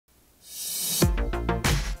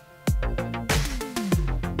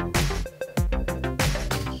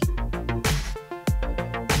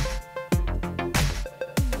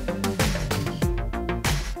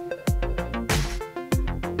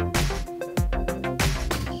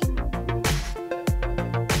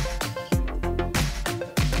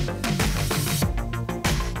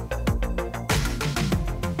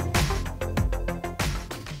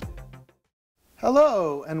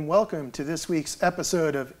Hello and welcome to this week's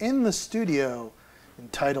episode of In the Studio,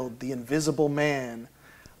 entitled The Invisible Man.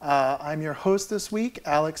 I'm your host this week,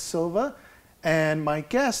 Alex Silva, and my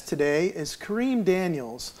guest today is Kareem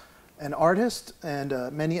Daniels, an artist and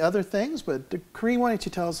many other things. But Kareem, why don't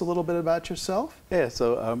you tell us a little bit about yourself? Yeah,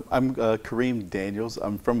 so I'm Kareem Daniels.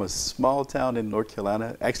 I'm from a small town in North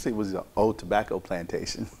Carolina. Actually, it was an old tobacco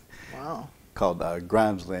plantation. Wow. Called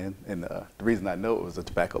Grimesland, and the reason I know it was a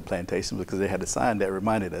tobacco plantation was because they had a sign that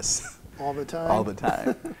reminded us all the time. All the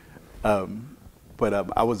time.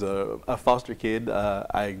 I was a foster kid.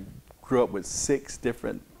 I grew up with 6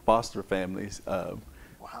 different foster families. Wow.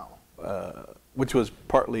 Which was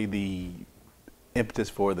partly the impetus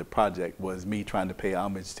for the project, was me trying to pay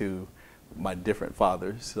homage to my different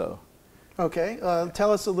fathers. So. Okay,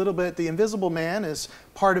 tell us a little bit. The Invisible Man is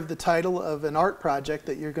part of the title of an art project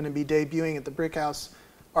that you're going to be debuting at the Brick House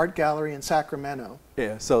Art Gallery in Sacramento.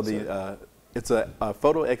 Yeah, so it's a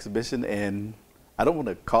photo exhibition, and I don't want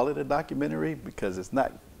to call it a documentary because it's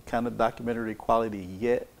not kind of documentary quality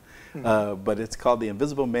yet, but it's called The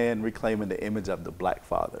Invisible Man, Reclaiming the Image of the Black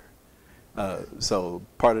Father. So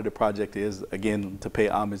part of the project is, again, to pay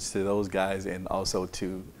homage to those guys and also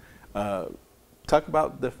to talk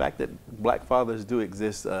about the fact that black fathers do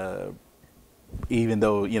exist, even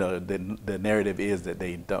though the narrative is that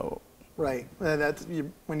they don't. Right. That's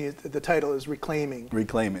the title is reclaiming.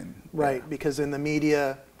 Reclaiming. Right. Yeah. Because in the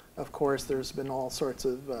media, of course, there's been all sorts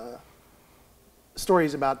of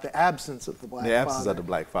stories about the absence of the black father. The absence of the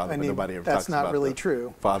black father, but nobody ever talks about that's not really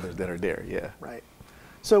true. Fathers that are there. Yeah. Right.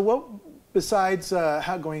 So what, besides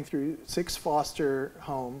going through 6 foster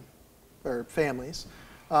home or families,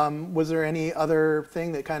 was there any other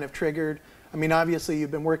thing that kind of triggered? I mean, obviously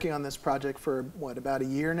you've been working on this project for what, about a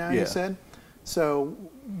year now, you said? So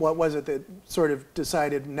what was it that sort of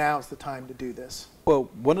decided now's the time to do this? Well,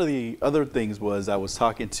 one of the other things was I was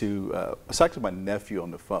talking to my nephew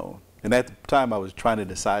on the phone. And at the time I was trying to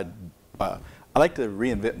decide, I like to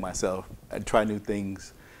reinvent myself and try new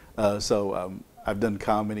things. So I've done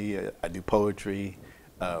comedy, I do poetry,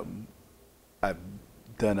 I've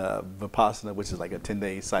done a Vipassana, which is like a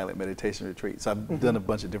 10-day silent meditation retreat. So I've done a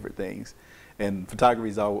bunch of different things. And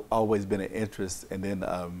photography's always been an interest. And then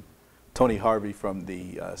Tony Harvey from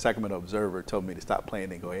the Sacramento Observer told me to stop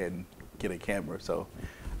playing and go ahead and get a camera. So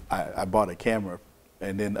I bought a camera.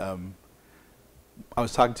 And then I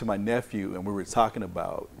was talking to my nephew, and we were talking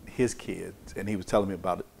about his kids. And he was telling me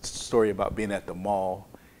about a story about being at the mall,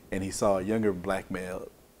 and he saw a younger black man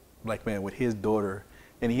with his daughter.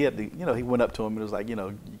 And he had to, he went up to him and was like,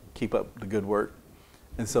 keep up the good work.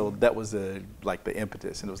 And so that was like the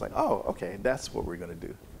impetus. And it was like, oh, okay, that's what we're going to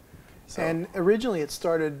do. So. And originally it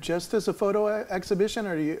started just as a photo exhibition,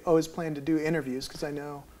 or do you always plan to do interviews? Because I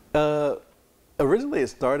know. Originally it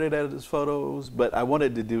started as photos, but I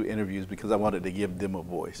wanted to do interviews because I wanted to give them a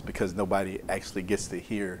voice, because nobody actually gets to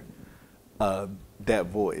hear that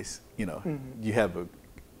voice. You'll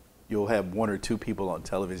have 1 or 2 people on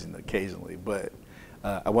television occasionally, but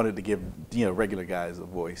I wanted to give regular guys a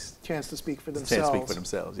voice. Chance to speak for themselves. Chance to speak for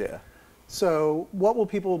themselves, yeah. So what will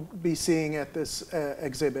people be seeing at this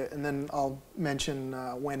exhibit? And then I'll mention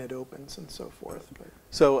when it opens and so forth.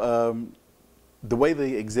 So the way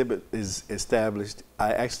the exhibit is established,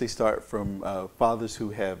 I actually start from fathers who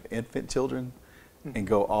have infant children and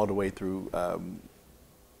go all the way through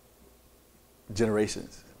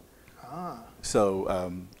generations.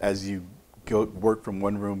 So as you work from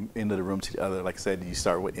one room into the room to the other. Like I said, you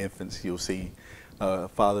start with infants. You'll see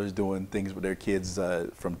fathers doing things with their kids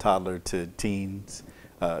from toddler to teens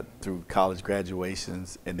through college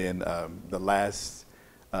graduations. And then the last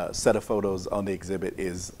set of photos on the exhibit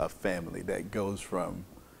is a family that goes from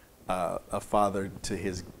a father to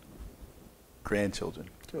his grandchildren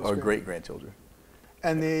or great-grandchildren.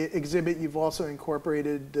 And the exhibit, you've also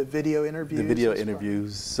incorporated the video interviews? The video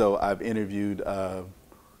interviews. So I've interviewed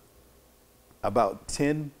about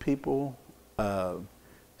 10 people. So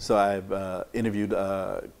I've interviewed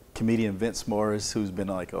comedian Vince Morris, who's been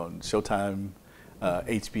like on Showtime,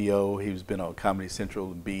 HBO. He's been on Comedy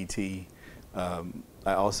Central and BET.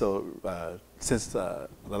 I also, since the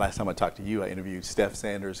last time I talked to you, I interviewed Steph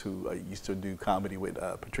Sanders, who used to do comedy with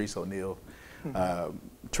Patrice O'Neal.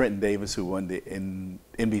 Trenton Davis, who won the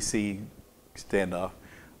NBC standoff,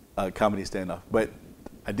 comedy standoff. But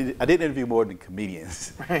I didn't interview more than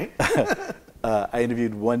comedians. Right. I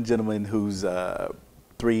interviewed one gentleman who's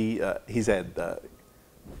he's had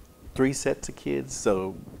 3 sets of kids,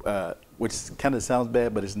 so which kind of sounds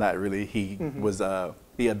bad, but it's not really. He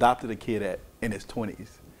he adopted a kid in his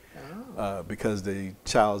 20s because the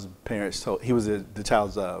child's parents told he was the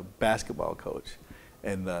child's basketball coach,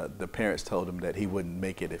 and the parents told him that he wouldn't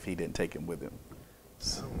make it if he didn't take him with him.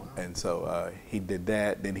 Oh, wow. And so he did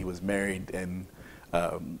that. Then he was married and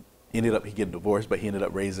ended up he getting divorced, but he ended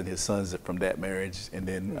up raising his sons from that marriage. And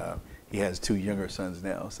then he has 2 younger sons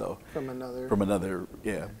now. So from another,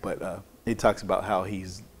 yeah. But he talks about how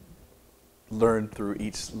he's learned through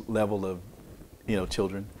each level of,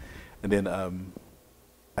 children. And then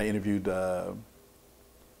I interviewed.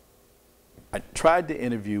 I tried to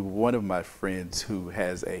interview one of my friends who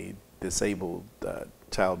has a disabled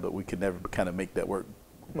child, but we could never kind of make that work.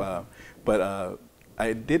 But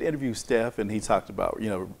I did interview Steph, and he talked about,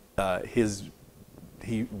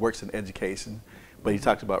 he works in education, but he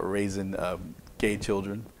talked about raising gay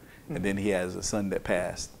children, and then he has a son that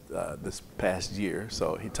passed this past year,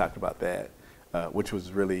 so he talked about that, which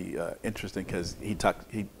was really interesting because he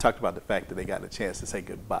talked about the fact that they got a chance to say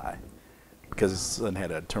goodbye because his son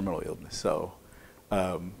had a terminal illness. So,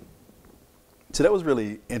 so that was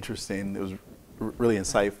really interesting. It was really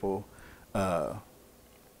insightful.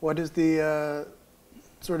 What is the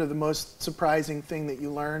sort of the most surprising thing that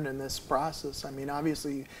you learned in this process? I mean,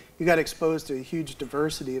 obviously, you got exposed to a huge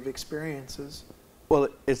diversity of experiences. Well,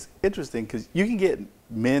 it's interesting because you can get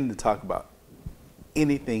men to talk about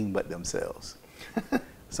anything but themselves.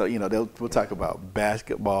 So, we'll talk about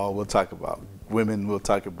basketball, we'll talk about women, we'll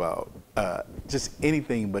talk about just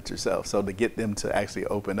anything but yourself. So to get them to actually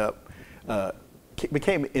open up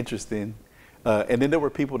became interesting. And then there were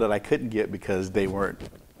people that I couldn't get because they weren't.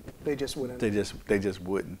 They just wouldn't. They just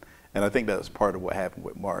wouldn't. And I think that was part of what happened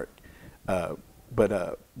with Mark.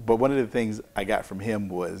 But one of the things I got from him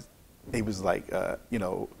was he was like,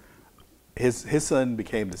 his son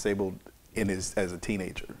became disabled as a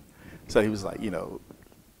teenager. So he was like,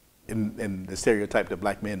 in the stereotype that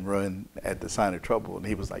black men run at the sign of trouble, and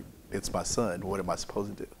he was like, it's my son. What am I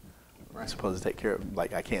supposed to do? Right. I'm supposed to take care of him.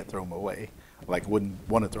 Like, I can't throw him away. Like, wouldn't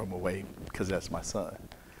want to throw him away because that's my son.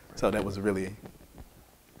 So that was really.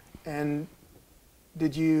 And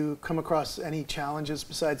did you come across any challenges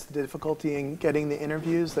besides the difficulty in getting the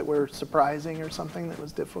interviews that were surprising or something that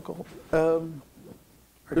was difficult? Or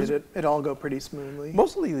did it all go pretty smoothly?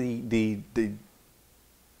 Mostly the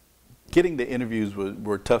getting the interviews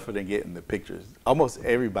were tougher than getting the pictures. Almost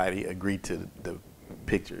everybody agreed to the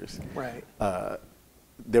pictures. Right.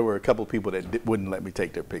 There were a couple of people that wouldn't let me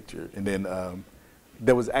take their picture. And then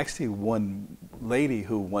there was actually one lady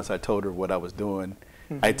who, once I told her what I was doing,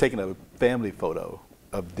 I had taken a family photo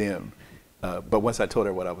of them. But once I told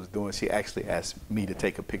her what I was doing, she actually asked me to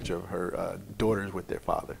take a picture of her daughters with their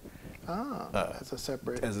father. As a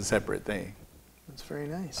separate thing. That's very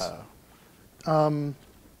nice.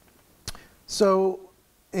 So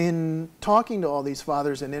in talking to all these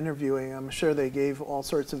fathers and interviewing, I'm sure they gave all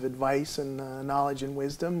sorts of advice and knowledge and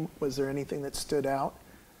wisdom. Was there anything that stood out?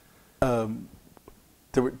 There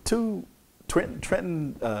were two.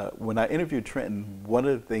 Trenton, when I interviewed Trenton, one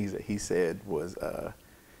of the things that he said was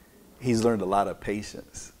he's learned a lot of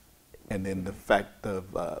patience, and then the fact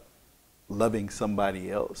of loving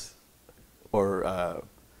somebody else or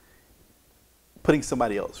putting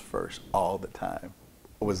somebody else first all the time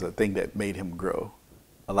was a thing that made him grow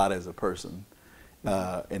a lot as a person.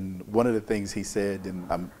 And one of the things he said, and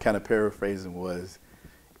I'm kind of paraphrasing, was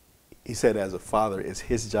he said as a father, it's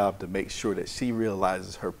his job to make sure that she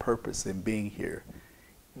realizes her purpose in being here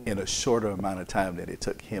in a shorter amount of time than it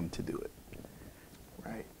took him to do it.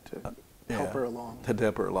 Right, to help her along. To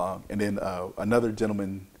help her along. And then another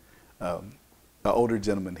gentleman, an older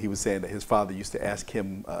gentleman, he was saying that his father used to ask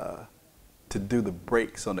him to do the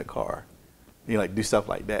brakes on the car. Like do stuff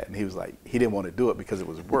like that. And he was like, he didn't want to do it because it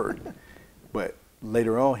was work. But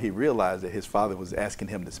later on, he realized that his father was asking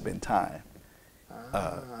him to spend time.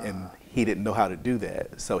 And he didn't know how to do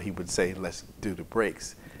that. So he would say, let's do the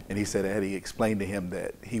brakes. And he said that had he explained to him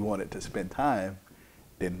that he wanted to spend time,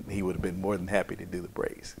 then he would have been more than happy to do the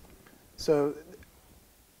brakes. So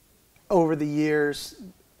over the years,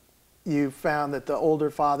 you found that the older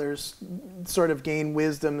fathers sort of gained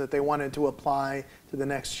wisdom that they wanted to apply to the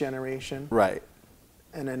next generation. Right.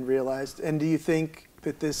 And then realized. And do you think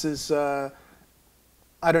that this is,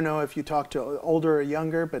 I don't know if you talk to older or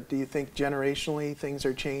younger, but do you think generationally things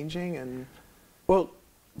are changing? And well,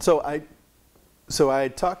 so I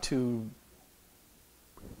talked to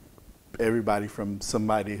everybody from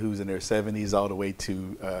somebody who's in their 70s all the way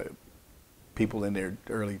to people in their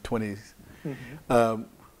early 20s. Mm-hmm.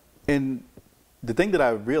 And the thing that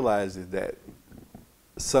I realized is that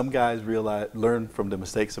some guys learn from the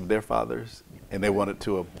mistakes of their fathers, and they wanted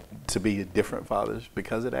to be different fathers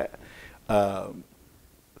because of that.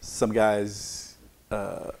 Some guys,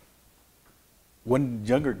 one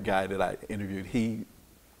younger guy that I interviewed, he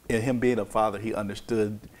in him being a father, he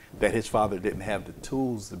understood that his father didn't have the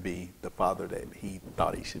tools to be the father that he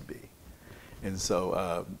thought he should be. And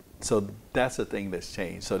so, so that's a thing that's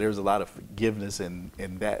changed. So there's a lot of forgiveness in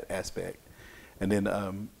that aspect. And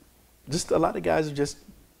then just a lot of guys are just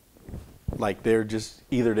like, they're just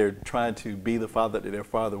either they're trying to be the father that their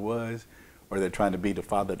father was, or they're trying to be the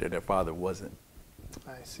father that their father wasn't.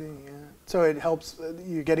 I see, yeah. So it helps,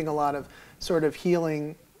 you're getting a lot of sort of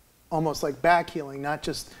healing, almost like back healing, not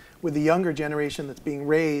just with the younger generation that's being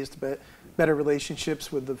raised, but better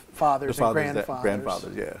relationships with the fathers and grandfathers.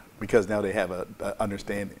 Grandfathers, yeah, because now they have a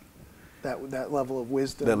understanding. That level of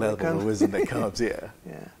wisdom. That level of wisdom that comes, yeah.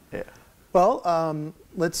 Yeah. Yeah. Well,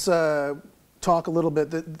 let's talk a little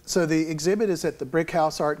bit. So the exhibit is at the Brick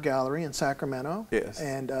House Art Gallery in Sacramento. Yes.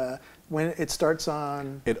 And when it starts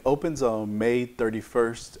on? It opens on May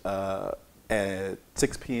 31st at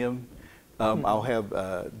 6 p.m. I'll have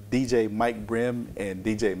DJ Mike Brim and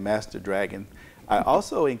DJ Master Dragon. I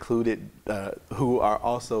also included, who are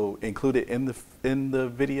also included in the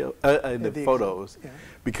video, in the photos, yeah.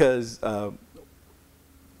 Because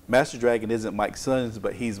Master Dragon isn't Mike's son,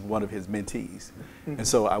 but he's one of his mentees. Mm-hmm. And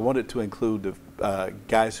so I wanted to include the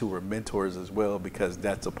guys who were mentors as well, because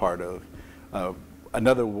that's a part of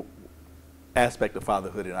another aspect of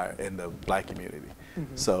fatherhood in the Black community.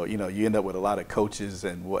 Mm-hmm. So, you know, you end up with a lot of coaches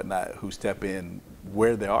and whatnot who step in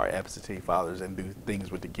where there are absentee fathers and do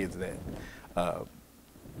things with the kids that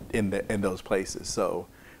in those places. So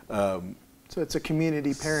so it's a community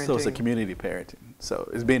parenting. So it's a community parenting. So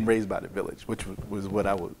it's being raised by the village, which was what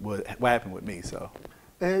happened with me. So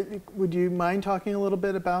would you mind talking a little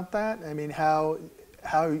bit about that? I mean, how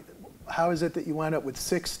is it that you wound up with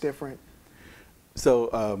 6 different?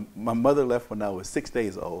 So my mother left when I was 6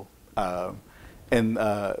 days old, and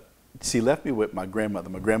she left me with my grandmother.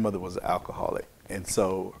 My grandmother was an alcoholic, and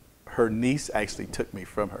so her niece actually took me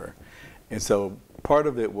from her. And so part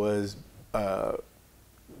of it was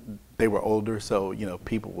they were older, so, you know,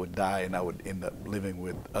 people would die and I would end up living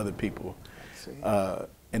with other people.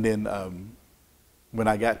 And then when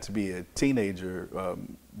I got to be a teenager,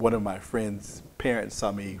 one of my friend's parents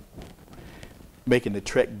saw me making the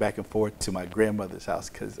trek back and forth to my grandmother's house,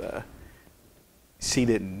 because she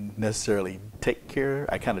didn't necessarily take care.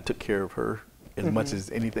 I kind of took care of her as mm-hmm. much as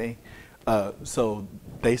anything. So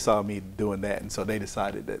they saw me doing that, and so they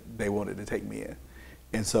decided that they wanted to take me in.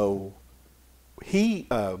 And so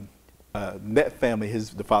that family,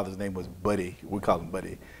 the father's name was Buddy. We call him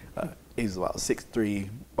Buddy. He's about 6'3",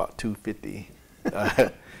 about 250.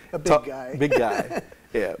 A big guy. Big guy.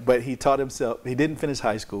 Yeah, but he taught himself, he didn't finish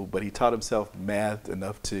high school, but he taught himself math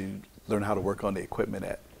enough to learn how to work on the equipment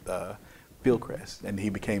at Fieldcrest, and he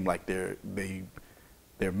became like their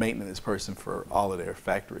maintenance person for all of their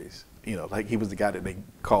factories. You know, like he was the guy that they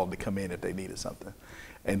called to come in if they needed something.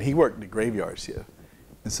 And he worked the graveyard shift.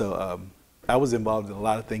 And so I was involved in a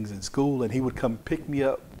lot of things in school, and he would come pick me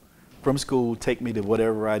up from school, take me to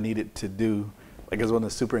whatever I needed to do. Like I was on the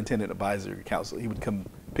superintendent advisory council. He would come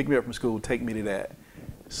pick me up from school, take me to that,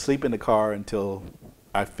 sleep in the car until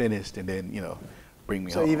I finished, and then, you know, bring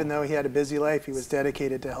me home. So even though he had a busy life, he was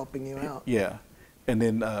dedicated to helping you out. Yeah. And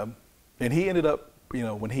then, and he ended up, you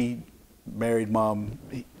know, when he married Mom,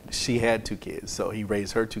 she had 2 kids. So he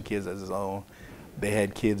raised her 2 kids as his own. They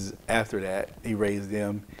had kids after that. He raised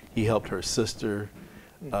them. He helped her sister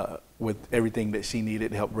with everything that she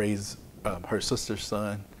needed to help raise her sister's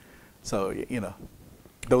son. So, you know,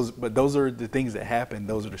 those are the things that happen.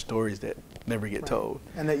 Those are the stories that never get told.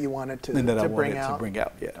 And that you wanted to bring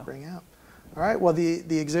out. Yeah. To bring out. All right. Well,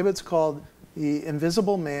 the exhibit's called The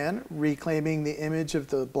Invisible Man, Reclaiming the Image of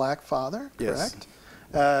the Black Father, correct? Yes.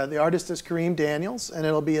 The artist is Kareem Daniels, and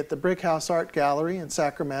it'll be at the Brick House Art Gallery in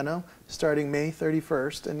Sacramento starting May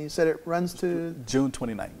 31st. And you said it runs to? June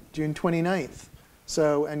 29th. June 29th.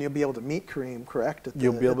 So, and you'll be able to meet Kareem, correct?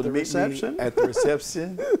 You'll be able to meet me at the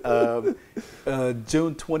reception.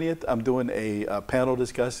 June 20th, I'm doing a panel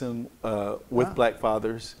discussion with Black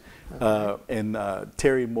fathers. Okay. And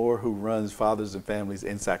Terry Moore, who runs Fathers and Families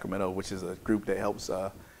in Sacramento, which is a group that helps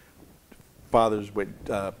fathers with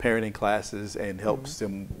parenting classes and helps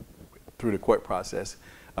them through the court process.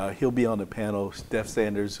 He'll be on the panel. Steph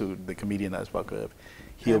Sanders, who the comedian I spoke of,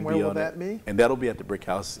 he'll and where be will on that it. Be? And that'll be at the Brick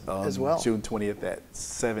House on as well. June 20th at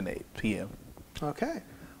 8 p.m. Okay.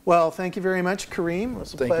 Well, thank you very much, Kareem. It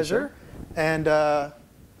was a pleasure. You, and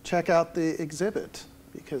check out the exhibit,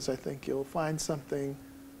 because I think you'll find something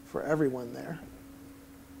for everyone there.